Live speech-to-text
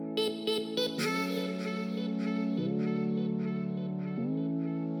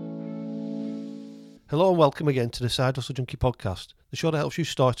Hello and welcome again to the Side Hustle Junkie podcast, the show that helps you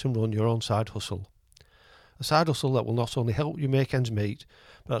start and run your own side hustle. A side hustle that will not only help you make ends meet,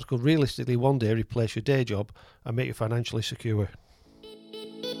 but that could realistically one day replace your day job and make you financially secure.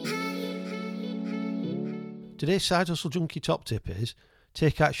 Today's Side Hustle Junkie top tip is,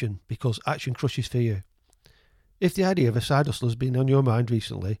 take action because action crushes fear. If the idea of a side hustle has been on your mind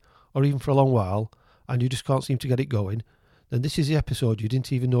recently, or even for a long while, and you just can't seem to get it going, then this is the episode you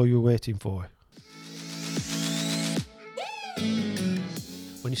didn't even know you were waiting for.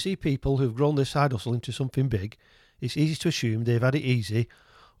 When you see people who've grown their side hustle into something big, it's easy to assume they've had it easy,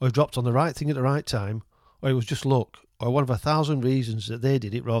 or dropped on the right thing at the right time, or it was just luck, or one of 1,000 reasons that they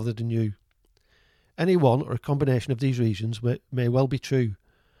did it rather than you. Any one or a combination of these reasons may well be true,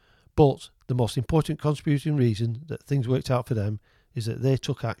 but the most important contributing reason that things worked out for them is that they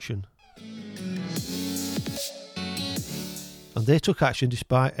took action. And they took action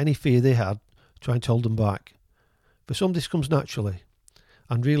despite any fear they had trying to hold them back. For some this comes naturally,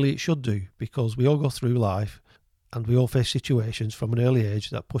 and really it should do, because we all go through life and we all face situations from an early age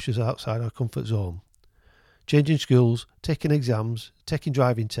that push us outside our comfort zone. Changing schools, taking exams, taking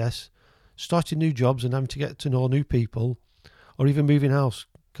driving tests, starting new jobs and having to get to know new people, or even moving house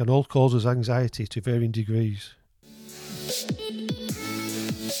can all cause us anxiety to varying degrees.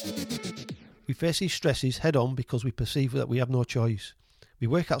 We face these stresses head on because we perceive that we have no choice. We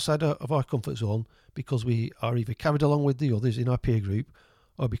work outside of our comfort zone because we are either carried along with the others in our peer group,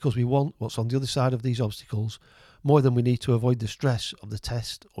 or because we want what's on the other side of these obstacles more than we need to avoid the stress of the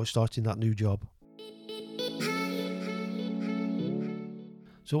test or starting that new job.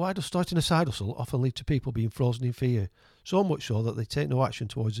 So why does starting a side hustle often lead to people being frozen in fear, so much so that they take no action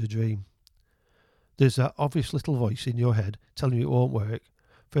towards their dream? There's that obvious little voice in your head telling you it won't work.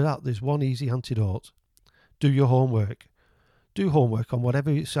 For that, there's one easy antidote. Do your homework. Do homework on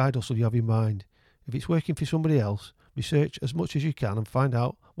whatever side hustle you have in mind. If it's working for somebody else, research as much as you can and find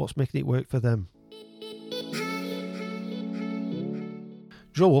out what's making it work for them.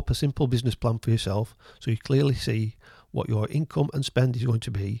 Draw up a simple business plan for yourself so you clearly see what your income and spend is going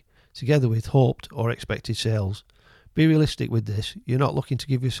to be, together with hoped or expected sales. Be realistic with this. You're not looking to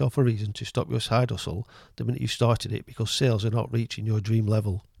give yourself a reason to stop your side hustle the minute you started it because sales are not reaching your dream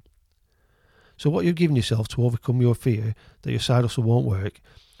level. So what you've given yourself to overcome your fear that your side hustle won't work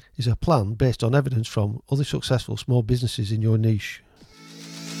is a plan based on evidence from other successful small businesses in your niche.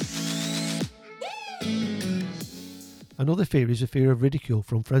 Another fear is a fear of ridicule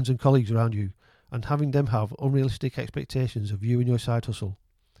from friends and colleagues around you, and having them have unrealistic expectations of you and your side hustle.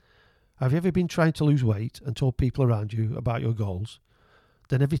 Have you ever been trying to lose weight and told people around you about your goals?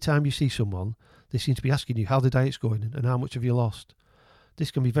 Then every time you see someone, they seem to be asking you how the diet's going and how much have you lost.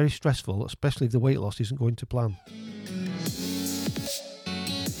 This can be very stressful, especially if the weight loss isn't going to plan.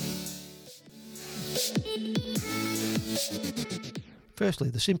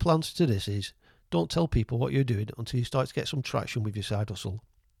 Firstly, the simple answer to this is, don't tell people what you're doing until you start to get some traction with your side hustle.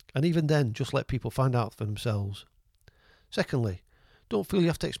 And even then, just let people find out for themselves. Secondly, don't feel you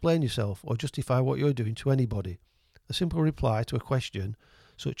have to explain yourself or justify what you're doing to anybody. A simple reply to a question,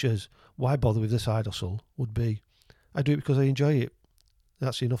 such as, why bother with the side hustle, would be, I do it because I enjoy it.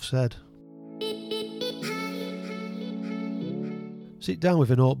 That's enough said. Sit down with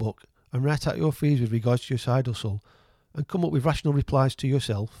a notebook and write out your fears with regards to your side hustle and come up with rational replies to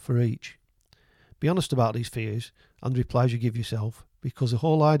yourself for each. Be honest about these fears and the replies you give yourself, because the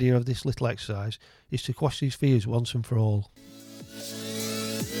whole idea of this little exercise is to quash these fears once and for all.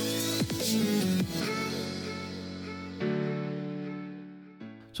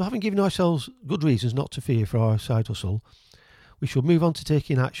 So having given ourselves good reasons not to fear for our side hustle, we should move on to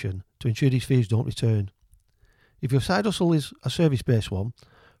taking action to ensure these fears don't return. If your side hustle is a service-based one,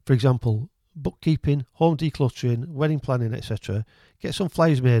 for example, bookkeeping, home decluttering, wedding planning, etc., get some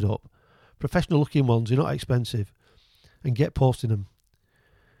flyers made up. Professional looking ones are not expensive, and get posting them.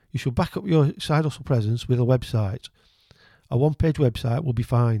 You should back up your side hustle presence with a website. A one-page website will be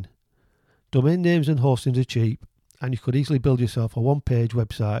fine. Domain names and hosting are cheap, and you could easily build yourself a one-page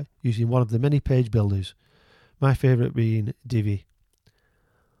website using one of the many page builders, my favourite being Divi.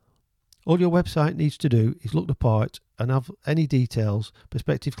 All your website needs to do is look the part and have any details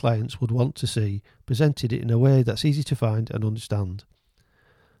prospective clients would want to see presented in a way that's easy to find and understand.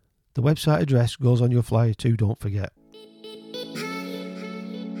 The website address goes on your flyer too, don't forget.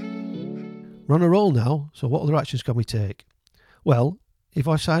 We're on a roll now, so what other actions can we take? Well, if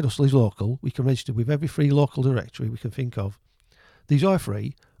our side hustle is local, we can register with every free local directory we can think of. These are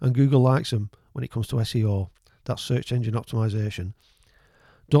free, and Google likes them when it comes to SEO, that's search engine optimization.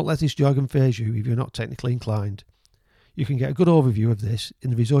 Don't let this jargon faze you if you're not technically inclined. You can get a good overview of this in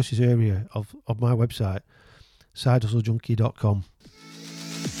the resources area of my website, sidehustleJunkie.com.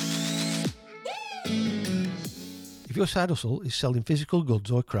 If your side hustle is selling physical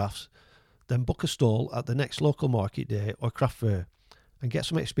goods or crafts, then book a stall at the next local market day or craft fair and get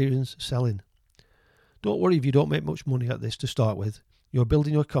some experience selling. Don't worry if you don't make much money at this to start with. You're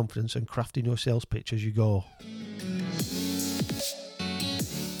building your confidence and crafting your sales pitch as you go.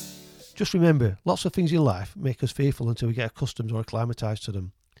 Just remember, lots of things in life make us fearful until we get accustomed or acclimatised to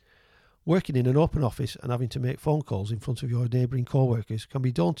them. Working in an open office and having to make phone calls in front of your neighbouring co-workers can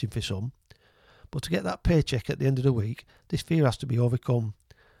be daunting for some, but to get that paycheck at the end of the week, this fear has to be overcome,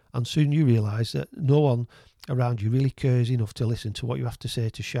 and soon you realise that no one around you really cares enough to listen to what you have to say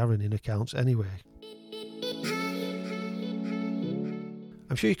to Sharon in accounts anyway.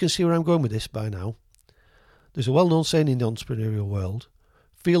 I'm sure you can see where I'm going with this by now. There's a well-known saying in the entrepreneurial world,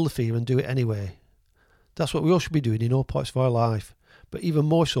 feel the fear and do it anyway. That's what we all should be doing in all parts of our life, but even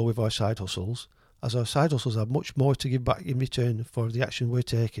more so with our side hustles, as our side hustles have much more to give back in return for the action we're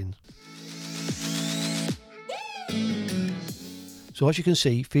taking. So as you can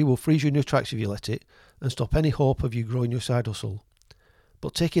see, fear will freeze you in your tracks if you let it, and stop any hope of you growing your side hustle.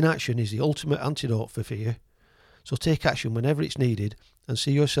 But taking action is the ultimate antidote for fear. So take action whenever it's needed and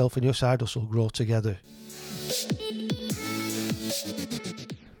see yourself and your side hustle grow together.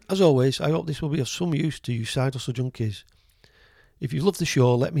 As always, I hope this will be of some use to you side hustle junkies. If you love the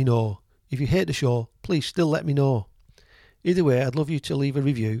show, let me know. If you hate the show, please still let me know. Either way, I'd love you to leave a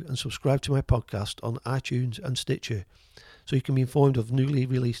review and subscribe to my podcast on iTunes and Stitcher, so you can be informed of newly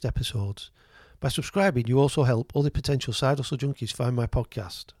released episodes. By subscribing, you also help other potential side hustle junkies find my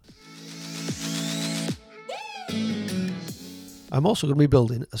podcast. I'm also going to be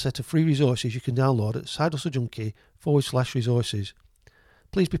building a set of free resources you can download at sidehustleJunkie/resources.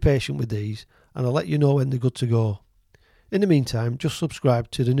 Please be patient with these, and I'll let you know when they're good to go. In the meantime, just subscribe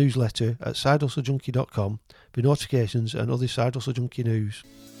to the newsletter at sidehustleJunkie.com for notifications and other Side Hustle Junkie news.